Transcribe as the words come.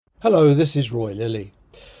Hello, this is Roy Lilly.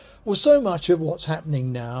 Well, so much of what's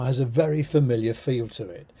happening now has a very familiar feel to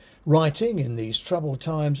it. Writing in these troubled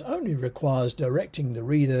times only requires directing the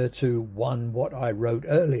reader to what I wrote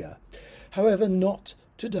earlier. However, not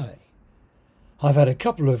today. I've had a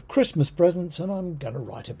couple of Christmas presents and I'm going to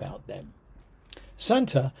write about them.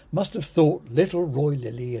 Santa must have thought little Roy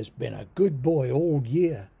Lilly has been a good boy all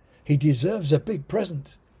year. He deserves a big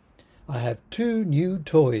present. I have 2 new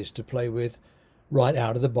toys to play with right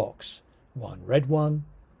out of the box. 1 red one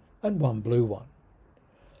and 1 blue one.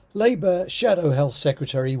 Labour Shadow Health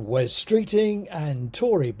Secretary Wes Streeting and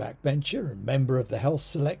Tory backbencher and member of the Health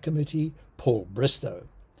Select Committee Paul Bristow.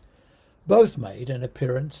 Both made an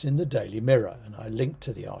appearance in the Daily Mirror, and I linked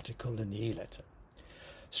to the article in the e-letter.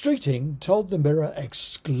 Streeting told the Mirror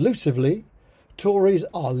exclusively Tories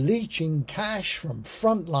are leeching cash from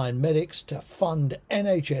frontline medics to fund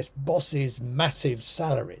NHS bosses' massive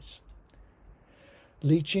salaries.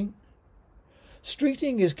 Leeching?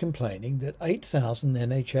 Streeting is complaining that 8,000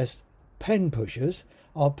 NHS pen pushers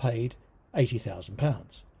are paid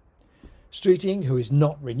 £80,000. Streeting, who is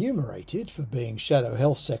not remunerated for being Shadow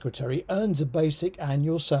Health Secretary, earns a basic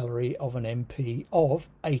annual salary of an MP of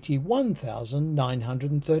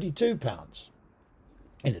 £81,932.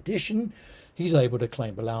 In addition, he's able to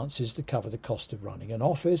claim allowances to cover the cost of running an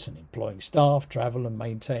office and employing staff, travel and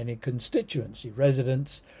maintaining constituency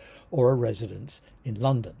residence or a residence in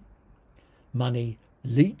London. Money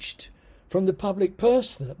leached from the public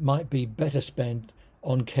purse that might be better spent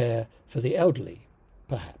on care for the elderly,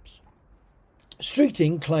 perhaps.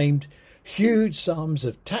 Streeting claimed huge sums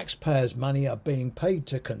of taxpayers' money are being paid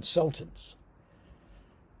to consultants.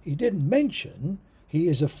 He didn't mention he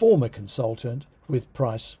is a former consultant with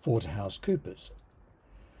PricewaterhouseCoopers.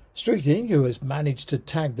 Streeting, who has managed to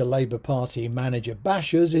tag the Labour Party manager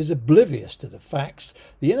bashers, is oblivious to the facts.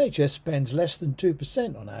 The NHS spends less than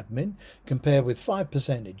 2% on admin, compared with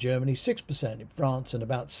 5% in Germany, 6% in France and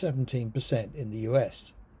about 17% in the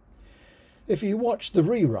US. If you watch the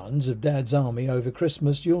reruns of Dad's Army over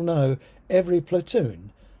Christmas, you'll know every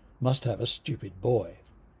platoon must have a stupid boy.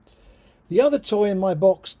 The other toy in my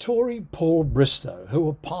box, Tory Paul Bristow, who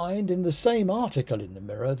opined in the same article in the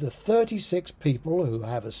Mirror the 36 people who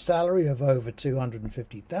have a salary of over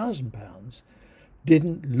 £250,000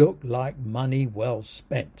 didn't look like money well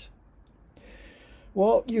spent.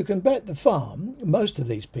 Well, you can bet the farm most of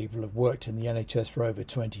these people have worked in the NHS for over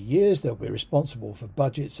 20 years. They'll be responsible for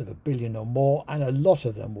budgets of £1 billion or more, and a lot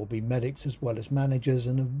of them will be medics as well as managers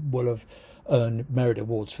and will have earned merit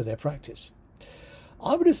awards for their practice.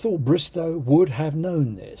 I would have thought Bristow would have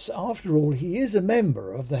known this. After all, he is a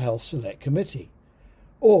member of the Health Select Committee.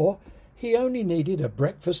 Or he only needed a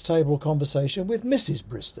breakfast table conversation with Mrs.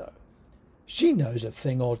 Bristow. She knows a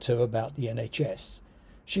thing or two about the NHS.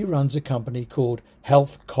 She runs a company called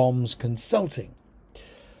Health Comms Consulting.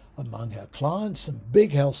 Among her clients, some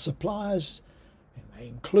big health suppliers, they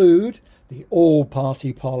include the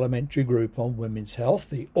All-Party Parliamentary Group on Women's Health,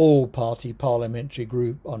 the All-Party Parliamentary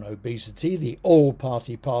Group on Obesity, the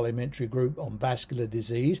All-Party Parliamentary Group on Vascular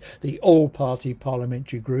Disease, the All-Party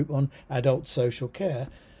Parliamentary Group on Adult Social Care,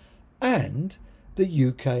 and the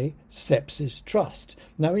UK Sepsis Trust.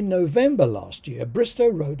 Now, in November last year, Bristow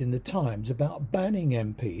wrote in the Times about banning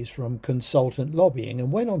MPs from consultant lobbying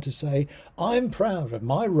and went on to say, "I'm proud of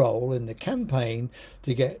my role in the campaign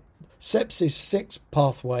to get Sepsis 6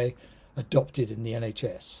 pathway adopted in the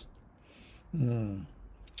NHS."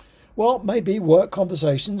 Well, maybe work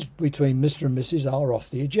conversations between Mr. and Mrs. are off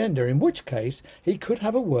the agenda, in which case he could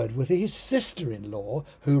have a word with his sister-in-law,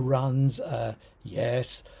 who runs a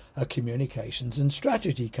communications and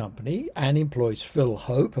strategy company and employs Phil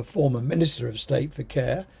Hope, a former Minister of State for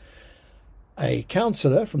Care, a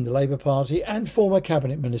councillor from the Labour Party, and former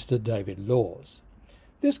Cabinet Minister David Laws.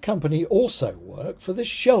 This company also worked for the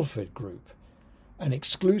Shelford Group, an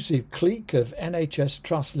exclusive clique of NHS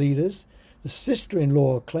trust leaders. The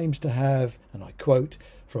sister-in-law claims to have, and I quote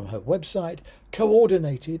from her website,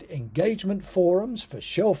 coordinated engagement forums for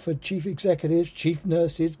Shelford chief executives, chief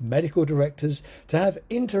nurses, medical directors to have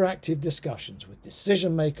interactive discussions with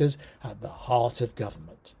decision makers at the heart of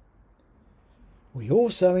government. We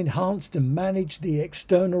also enhanced and managed the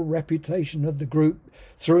external reputation of the group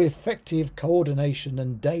through effective coordination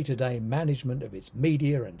and day-to-day management of its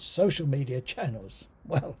media and social media channels.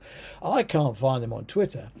 Well, I can't find them on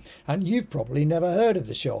Twitter, and you've probably never heard of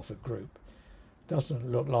the Shelford Group.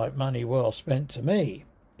 Doesn't look like money well spent to me.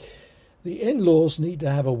 The in-laws need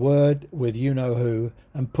to have a word with you-know-who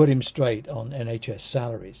and put him straight on NHS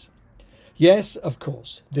salaries. Yes, of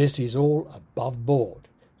course, this is all above board,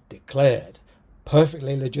 declared,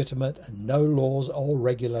 perfectly legitimate, and no laws or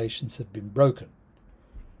regulations have been broken.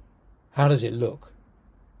 How does it look?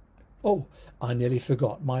 Oh, I nearly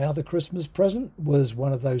forgot. My other Christmas present was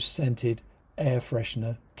one of those scented air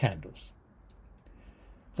freshener candles.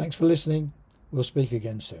 Thanks for listening. We'll speak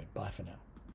again soon. Bye for now.